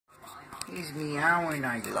He's meowing,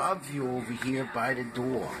 I love you over here by the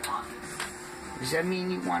door. Does that mean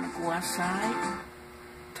you want to go outside?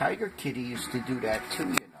 Tiger Kitty used to do that too, you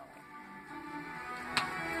know.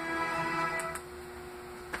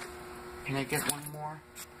 Can I get one more?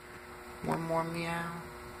 One more meow?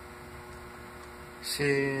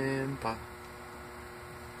 Simba.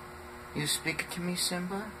 You speaking to me,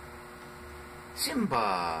 Simba?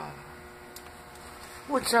 Simba.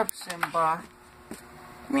 What's up, Simba?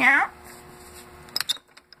 Meow.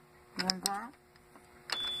 You wanna go out?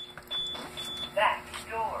 Back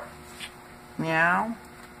door. Meow.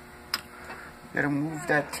 Gotta move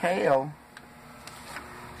that tail.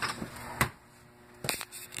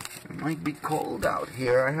 It might be cold out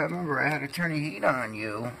here. I remember I had to turn the heat on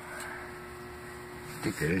you. I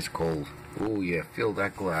think it is cold. Oh yeah, feel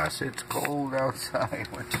that glass. It's cold outside.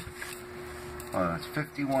 Oh, it's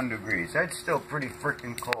 51 degrees. That's still pretty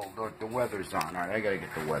freaking cold. Oh, the weather's on. Alright, I gotta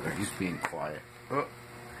get the weather. He's being quiet. Oh,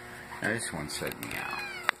 now this one said meow.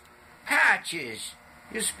 Patches!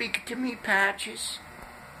 You're speaking to me, Patches?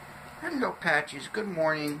 Hello, Patches. Good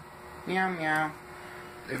morning. Meow, meow.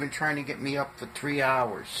 They've been trying to get me up for 3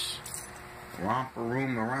 hours.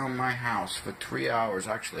 Romper-room around my house for 3 hours.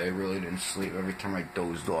 Actually, I really didn't sleep. Every time I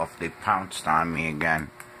dozed off, they pounced on me again.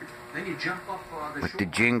 Then you jump up with the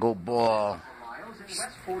jingle ball.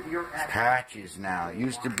 Patches now. It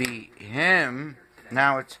used to be him.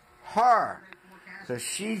 Now it's her. So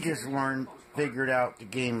she just figured out the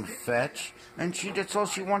game of fetch. And that's all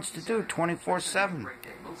she wants to do 24/7.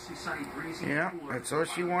 Yeah, that's all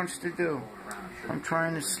she wants to do. I'm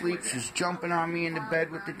trying to sleep. She's jumping on me in the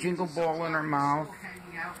bed with the jingle ball in her mouth.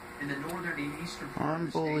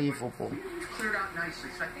 Unbelievable. Cleared out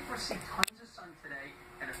nicely, so I think we'll see tons of